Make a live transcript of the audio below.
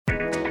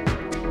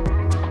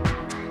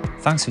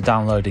Thanks for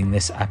downloading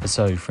this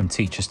episode from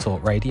Teachers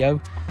Talk Radio.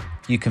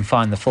 You can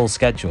find the full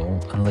schedule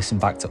and listen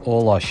back to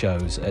all our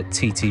shows at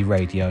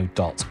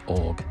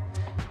ttradio.org.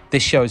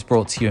 This show is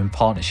brought to you in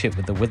partnership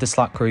with the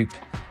Witherslack Group,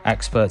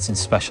 experts in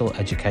special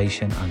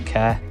education and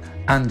care,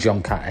 and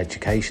John Catt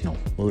Educational,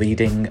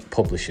 leading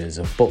publishers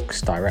of books,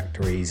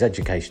 directories,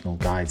 educational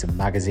guides and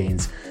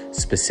magazines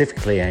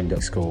specifically aimed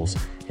at schools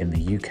in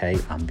the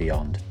UK and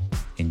beyond.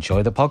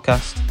 Enjoy the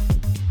podcast.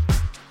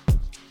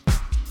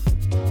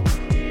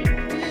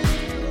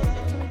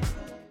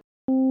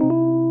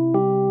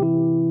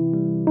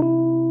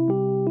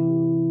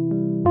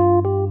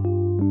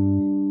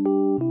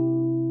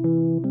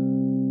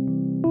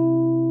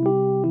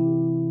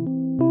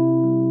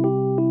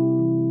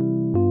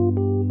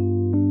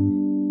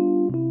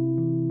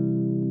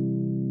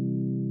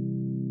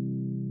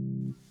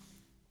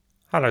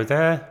 Hello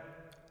there.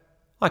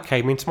 I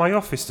came into my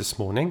office this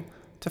morning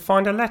to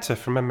find a letter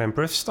from a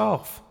member of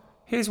staff.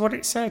 Here's what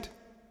it said.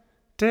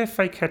 Dear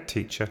fake head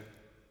teacher,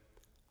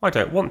 I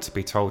don't want to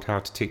be told how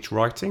to teach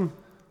writing.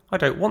 I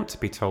don't want to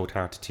be told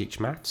how to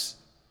teach maths.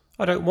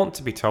 I don't want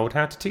to be told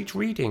how to teach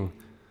reading.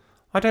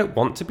 I don't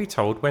want to be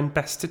told when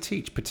best to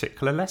teach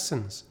particular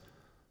lessons.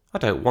 I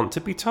don't want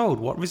to be told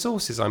what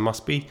resources I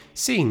must be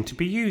seen to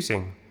be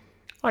using.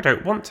 I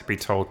don't want to be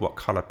told what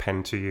colour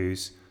pen to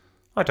use.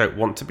 I don't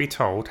want to be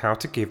told how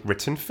to give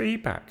written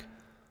feedback.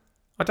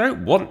 I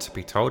don't want to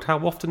be told how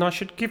often I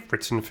should give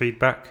written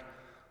feedback.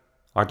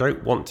 I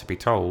don't want to be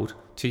told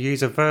to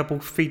use a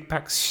verbal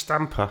feedback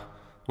stamper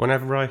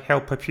whenever I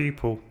help a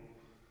pupil.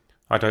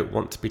 I don't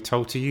want to be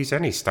told to use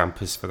any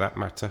stampers for that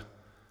matter.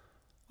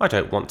 I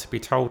don't want to be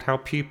told how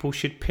pupils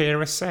should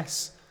peer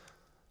assess.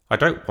 I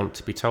don't want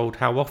to be told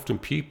how often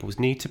pupils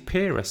need to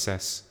peer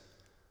assess.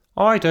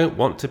 I don't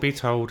want to be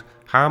told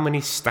how many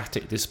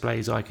static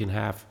displays I can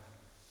have.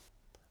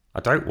 I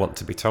don't want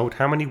to be told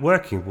how many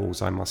working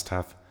walls I must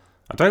have.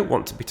 I don't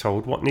want to be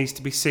told what needs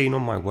to be seen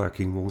on my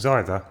working walls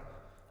either.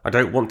 I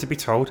don't want to be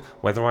told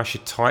whether I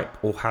should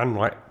type or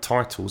handwrite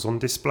titles on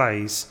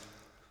displays.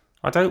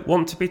 I don't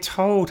want to be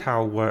told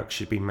how work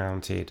should be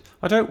mounted.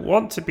 I don't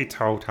want to be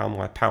told how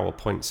my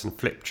PowerPoints and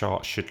flip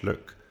charts should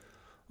look.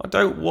 I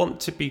don't want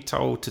to be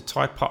told to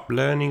type up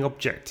learning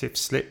objective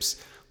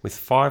slips with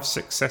 5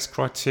 success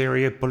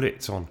criteria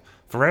bullets on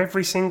for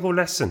every single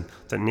lesson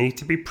that need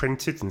to be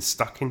printed and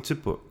stuck into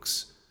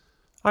books.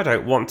 I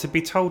don't want to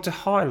be told to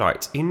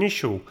highlight,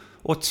 initial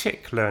or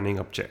tick learning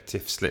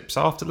objective slips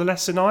after the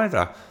lesson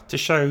either to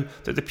show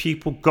that the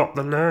pupil got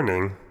the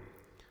learning.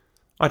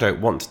 I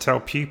don't want to tell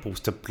pupils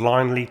to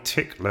blindly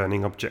tick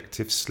learning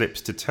objective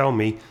slips to tell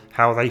me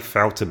how they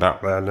felt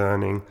about their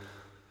learning.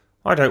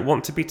 I don't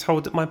want to be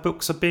told that my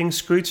books are being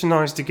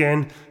scrutinised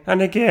again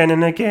and again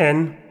and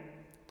again.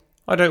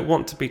 I don't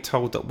want to be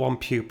told that one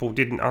pupil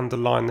didn't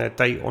underline their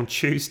date on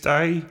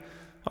Tuesday.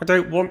 I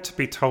don't want to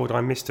be told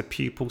I missed a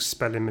pupil's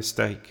spelling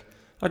mistake.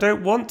 I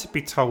don't want to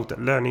be told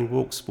that learning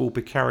walks will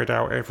be carried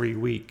out every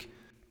week.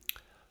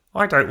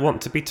 I don't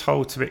want to be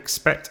told to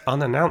expect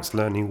unannounced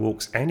learning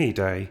walks any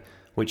day,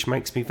 which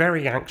makes me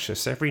very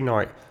anxious every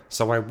night,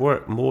 so I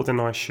work more than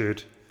I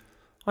should.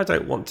 I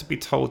don't want to be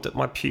told that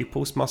my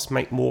pupils must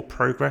make more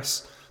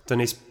progress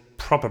than is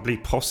probably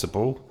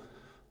possible.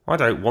 I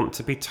don't want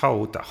to be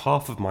told that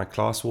half of my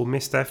class will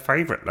miss their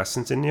favourite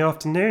lessons in the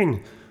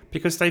afternoon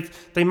because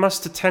they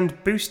must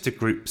attend booster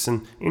groups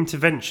and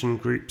intervention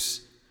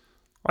groups.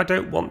 I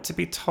don't want to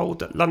be told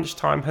that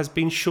lunchtime has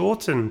been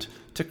shortened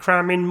to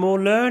cram in more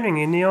learning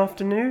in the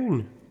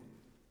afternoon.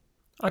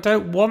 I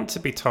don't want to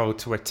be told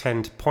to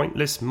attend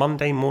pointless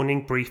Monday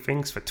morning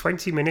briefings for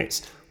 20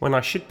 minutes when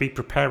I should be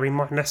preparing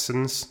my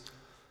lessons.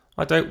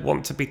 I don't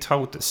want to be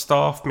told that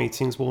staff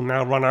meetings will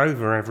now run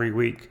over every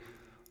week.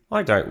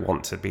 I don't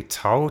want to be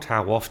told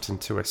how often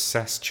to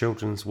assess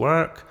children's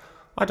work.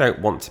 I don't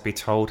want to be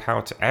told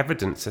how to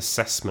evidence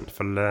assessment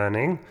for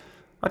learning.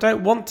 I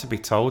don't want to be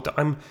told that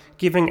I'm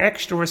giving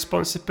extra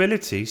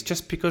responsibilities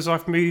just because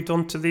I've moved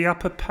on to the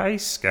upper pay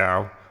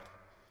scale.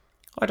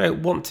 I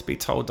don't want to be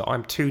told that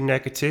I'm too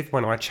negative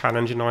when I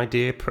challenge an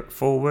idea put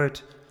forward.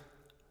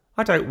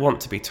 I don't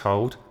want to be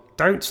told,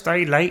 don't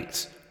stay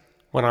late,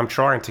 when I'm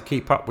trying to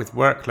keep up with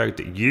workload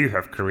that you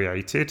have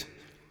created.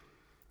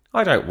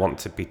 I don't want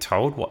to be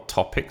told what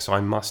topics I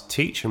must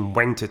teach and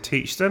when to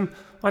teach them.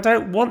 I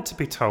don't want to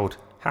be told,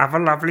 have a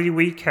lovely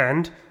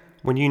weekend,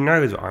 when you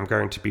know that I'm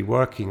going to be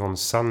working on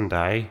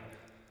Sunday.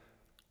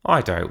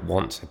 I don't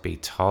want to be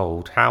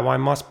told how I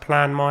must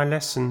plan my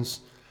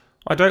lessons.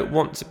 I don't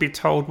want to be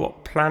told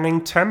what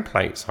planning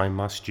templates I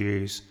must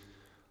use.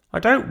 I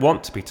don't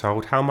want to be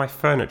told how my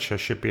furniture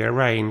should be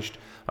arranged,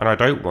 and I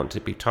don't want to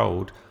be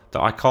told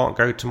that I can't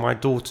go to my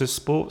daughter's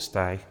sports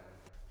day.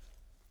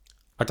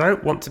 I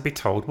don't want to be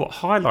told what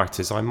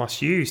highlighters I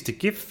must use to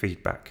give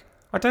feedback.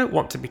 I don't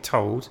want to be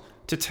told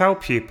to tell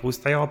pupils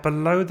they are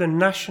below the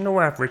national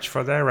average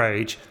for their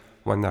age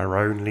when they're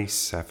only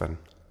 7.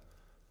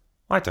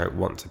 I don't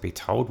want to be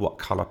told what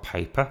colour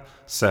paper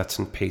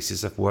certain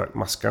pieces of work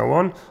must go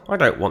on. I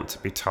don't want to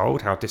be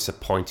told how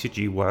disappointed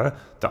you were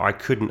that I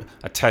couldn't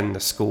attend the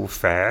school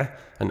fair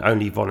and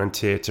only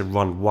volunteer to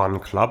run one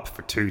club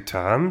for 2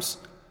 terms.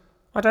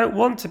 I don't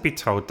want to be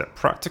told that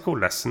practical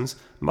lessons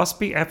must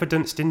be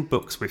evidenced in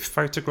books with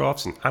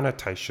photographs and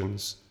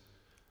annotations.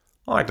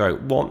 I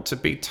don't want to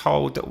be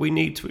told that we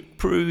need to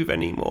improve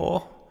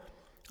anymore.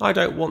 I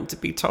don't want to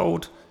be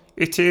told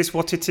it is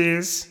what it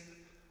is.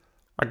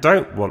 I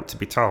don't want to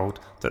be told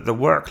that the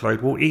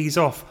workload will ease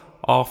off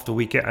after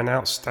we get an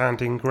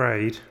outstanding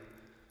grade.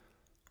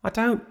 I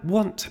don't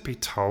want to be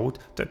told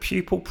that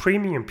pupil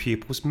premium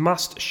pupils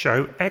must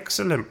show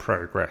excellent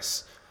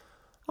progress.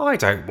 I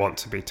don't want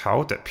to be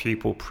told that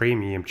pupil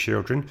premium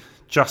children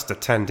just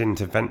attend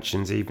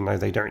interventions even though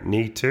they don't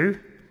need to.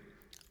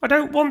 I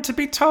don't want to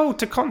be told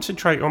to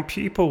concentrate on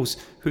pupils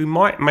who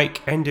might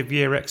make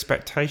end-of-year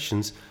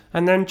expectations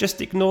and then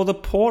just ignore the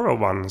poorer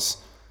ones,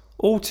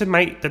 all to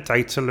make the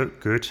data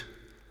look good.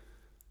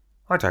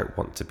 I don't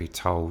want to be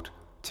told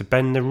to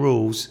bend the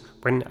rules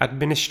when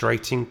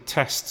administrating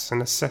tests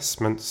and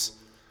assessments.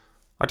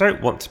 I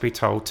don't want to be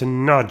told to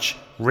nudge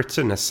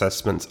written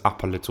assessments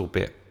up a little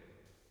bit.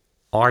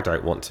 I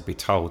don't want to be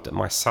told that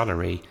my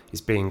salary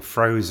is being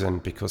frozen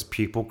because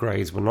pupil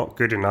grades were not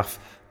good enough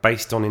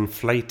based on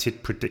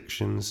inflated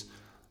predictions.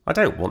 I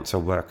don't want to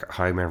work at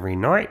home every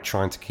night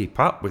trying to keep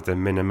up with the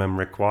minimum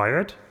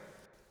required.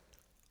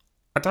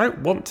 I don't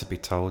want to be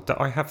told that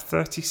I have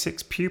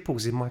 36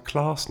 pupils in my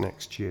class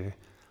next year.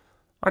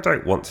 I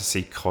don't want to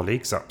see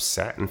colleagues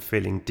upset and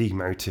feeling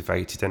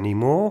demotivated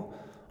anymore.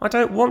 I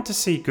don't want to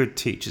see good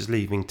teachers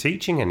leaving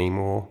teaching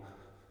anymore.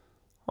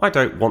 I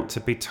don't want to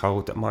be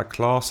told that my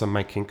class are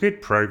making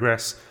good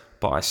progress,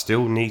 but I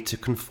still need to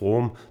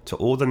conform to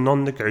all the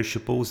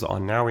non-negotiables that are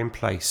now in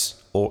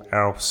place, or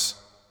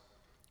else.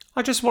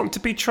 I just want to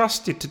be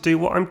trusted to do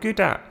what I'm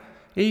good at,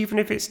 even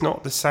if it's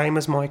not the same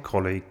as my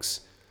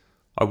colleagues.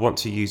 I want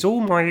to use all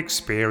my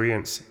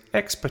experience,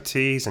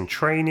 expertise and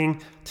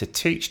training to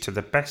teach to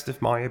the best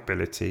of my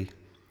ability.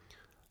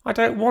 I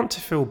don't want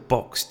to feel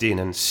boxed in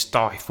and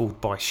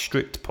stifled by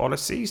strict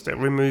policies that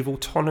remove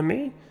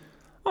autonomy.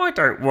 I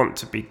don't want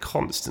to be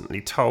constantly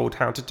told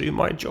how to do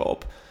my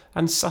job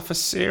and suffer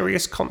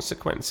serious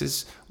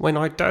consequences when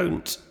I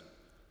don't.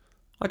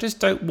 I just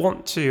don't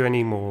want to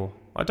anymore.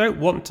 I don't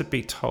want to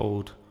be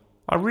told.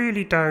 I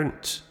really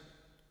don't.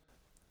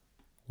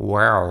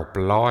 Well,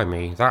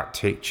 blimey, that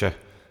teacher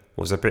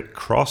was a bit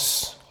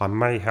cross. I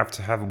may have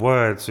to have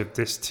words with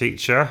this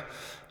teacher.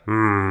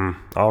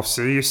 I'll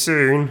see you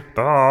soon.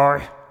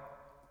 Bye.